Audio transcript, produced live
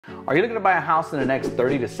Are you looking to buy a house in the next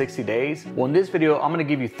 30 to 60 days? Well, in this video, I'm gonna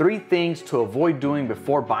give you 3 things to avoid doing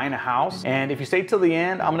before buying a house. And if you stay till the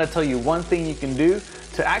end, I'm gonna tell you one thing you can do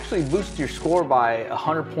to actually boost your score by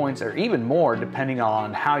 100 points or even more, depending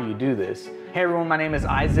on how you do this. Hey everyone, my name is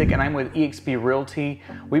Isaac and I'm with eXp Realty.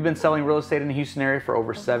 We've been selling real estate in the Houston area for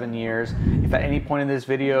over 7 years. If at any point in this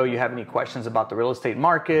video you have any questions about the real estate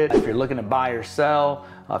market, if you're looking to buy or sell,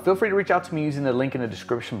 feel free to reach out to me using the link in the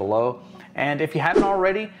description below. And if you haven't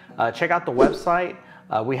already, check out the website.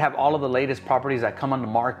 We have all of the latest properties that come on the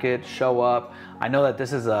market, show up. I know that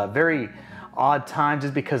this is a very odd time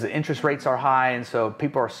just because the interest rates are high and so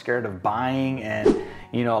people are scared of buying, and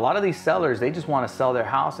you know, a lot of these sellers, they just want to sell their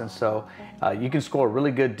house, and so you can score a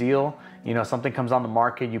really good deal. You know, something comes on the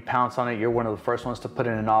market, you pounce on it, you're one of the first ones to put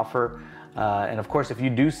in an offer. And of course, if you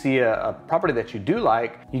do see a property that you do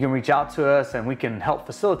like, you can reach out to us and we can help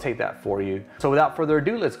facilitate that for you. So without further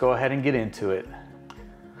ado, let's go ahead and get into it.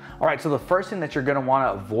 All right, so the first thing that you're gonna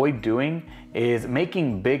wanna avoid doing is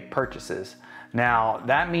making big purchases. Now,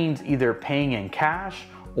 that means either paying in cash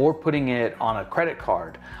or putting it on a credit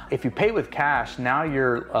card. If you pay with cash, now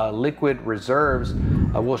your liquid reserves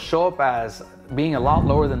will show up as being a lot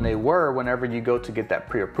lower than they were whenever you go to get that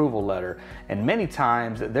pre-approval letter. And many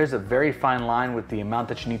times there's a very fine line with the amount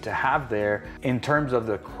that you need to have there. In terms of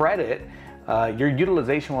the credit, your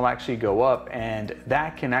utilization will actually go up, and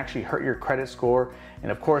that can actually hurt your credit score. And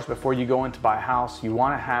of course, before you go in to buy a house, you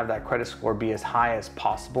wanna have that credit score be as high as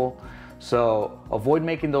possible. So avoid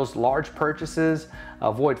making those large purchases,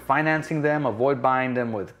 avoid financing them, avoid buying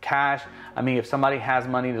them with cash. I mean, if somebody has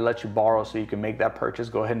money to let you borrow so you can make that purchase,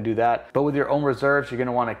 go ahead and do that. But with your own reserves, you're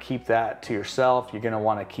gonna wanna keep that to yourself. You're gonna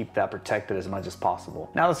wanna keep that protected as much as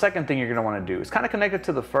possible. Now, the second thing you're gonna wanna do is kind of connected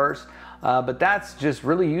to the first, but that's just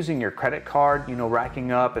really using your credit card, you know,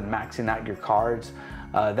 racking up and maxing out your cards.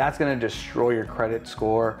 That's gonna destroy your credit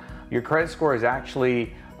score. Your credit score is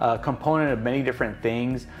actually a component of many different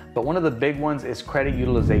things, but one of the big ones is credit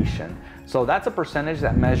utilization. So that's a percentage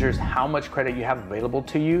that measures how much credit you have available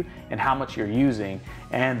to you and how much you're using.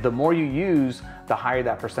 And the more you use, the higher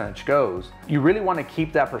that percentage goes. You really want to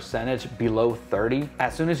keep that percentage below 30.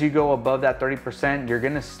 As soon as you go above that 30%, you're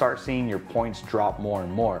going to start seeing your points drop more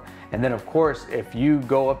and more. And then of course, if you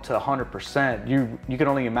go up to 100%, you can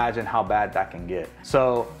only imagine how bad that can get.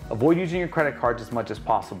 So avoid using your credit cards as much as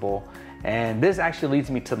possible. And this actually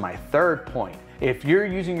leads me to my third point. If you're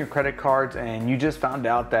using your credit cards and you just found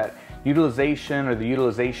out that utilization or the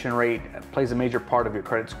utilization rate plays a major part of your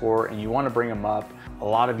credit score and you want to bring them up, a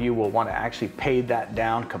lot of you will want to actually pay that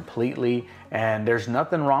down completely, and there's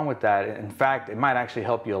nothing wrong with that. In fact, it might actually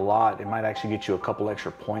help you a lot. It might actually get you a couple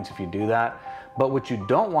extra points if you do that. But what you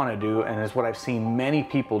don't want to do, and it's what I've seen many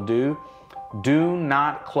people do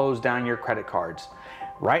not close down your credit cards.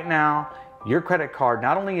 Right now, your credit card,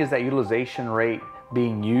 not only is that utilization rate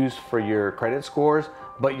being used for your credit scores,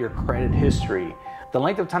 but your credit history. The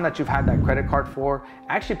length of time that you've had that credit card for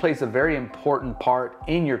actually plays a very important part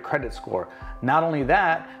in your credit score. Not only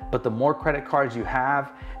that, but the more credit cards you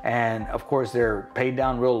have, and of course they're paid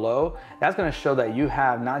down real low, that's gonna show that you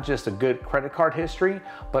have not just a good credit card history,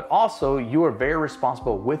 but also you are very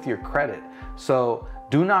responsible with your credit. So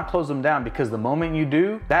do not close them down, because the moment you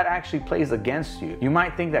do, that actually plays against you. You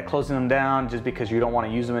might think that closing them down just because you don't want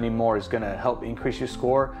to use them anymore is going to help increase your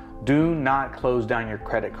score. Do not close down your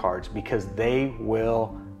credit cards, because they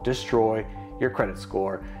will destroy your credit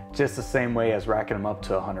score just the same way as racking them up to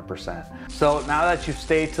 100%. So now that you've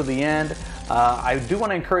stayed till the end, I do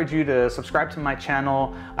want to encourage you to subscribe to my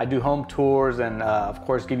channel. I do home tours and of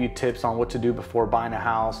course give you tips on what to do before buying a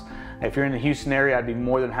house. If you're in the Houston area, I'd be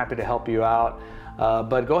more than happy to help you out.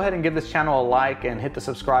 But go ahead and give this channel a like and hit the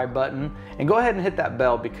subscribe button, and go ahead and hit that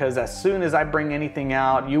bell, because as soon as I bring anything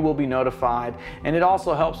out, you will be notified. And it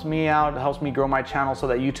also helps me out, it helps me grow my channel so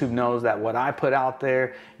that YouTube knows that what I put out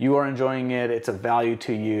there, you are enjoying it, it's of value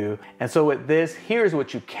to you. And so with this, here's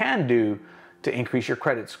what you can do to increase your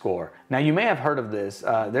credit score. Now, you may have heard of this.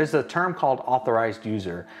 There's a term called authorized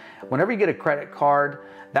user. Whenever you get a credit card,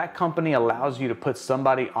 that company allows you to put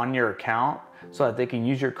somebody on your account so that they can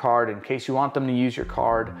use your card in case you want them to use your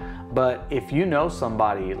card. But if you know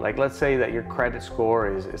somebody, like let's say that your credit score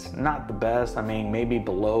is not the best, I mean maybe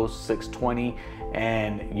below 620,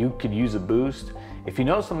 and you could use a boost. If you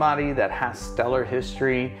know somebody that has stellar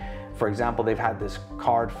history, for example, they've had this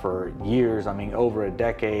card for years, I mean over a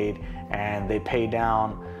decade, and they pay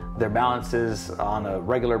down their balances on a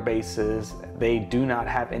regular basis, they do not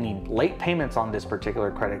have any late payments on this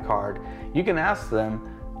particular credit card, you can ask them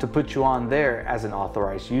to put you on there as an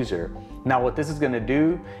authorized user. Now what this is going to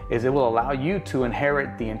do is it will allow you to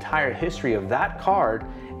inherit the entire history of that card,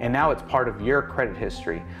 and now it's part of your credit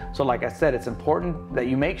history. So like I said, it's important that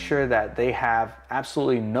you make sure that they have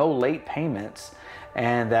absolutely no late payments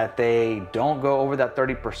and that they don't go over that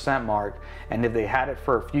 30% mark. And if they had it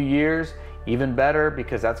for a few years, even better,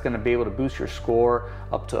 because that's going to be able to boost your score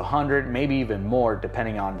up to 100, maybe even more,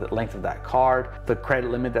 depending on the length of that card, the credit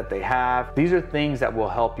limit that they have. These are things that will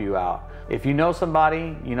help you out. If you know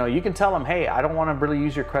somebody, you can tell them, hey, I don't want to really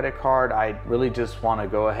use your credit card. I really just want to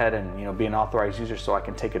go ahead and be an authorized user so I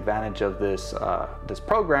can take advantage of this this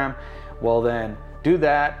program. Well, then do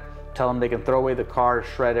that. Tell them they can throw away the card,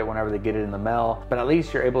 shred it whenever they get it in the mail, but at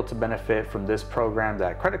least you're able to benefit from this program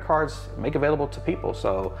that credit cards make available to people,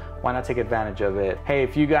 so why not take advantage of it? Hey,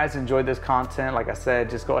 if you guys enjoyed this content, like I said,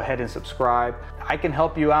 just go ahead and subscribe. I can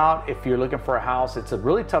help you out if you're looking for a house. It's a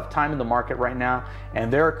really tough time in the market right now,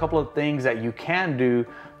 and there are a couple of things that you can do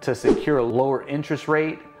to secure a lower interest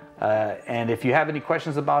rate. And if you have any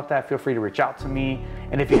questions about that, feel free to reach out to me.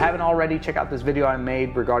 And if you haven't already, check out this video I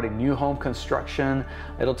made regarding new home construction.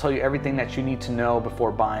 It'll tell you everything that you need to know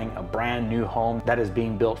before buying a brand new home that is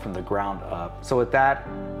being built from the ground up. So with that,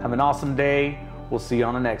 have an awesome day. We'll see you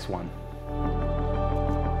on the next one.